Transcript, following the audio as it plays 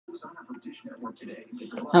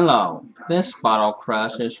Hello, this bottle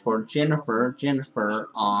crush is for Jennifer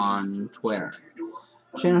on Twitter.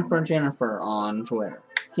 Jennifer on Twitter.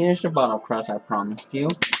 Here's the bottle crush I promised you.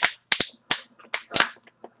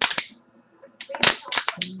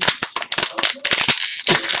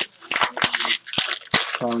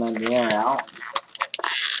 So let the air out.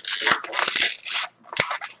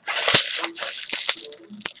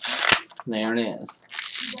 There it is.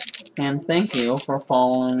 And thank you for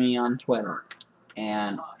following me on Twitter.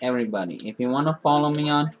 And everybody, if you want to follow me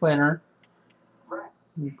on Twitter,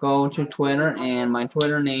 go to Twitter, and my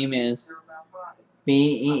Twitter name is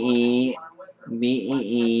BEE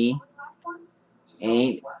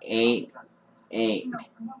 888.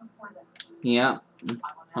 Yep.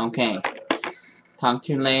 Okay. Talk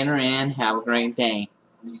to you later and have a great day.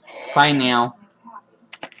 Bye now.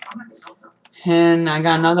 And I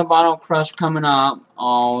got another bottle crush coming up.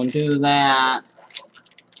 I'll do that.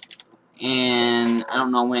 And I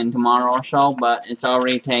don't know when, tomorrow or so, but it's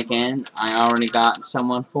already taken. I already got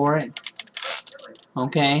someone for it.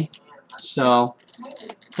 Okay? So,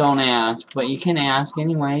 don't ask. But you can ask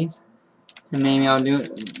anyways. And maybe I'll do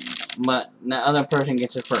it. But the other person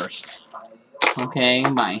gets it first. Okay?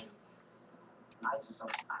 Bye.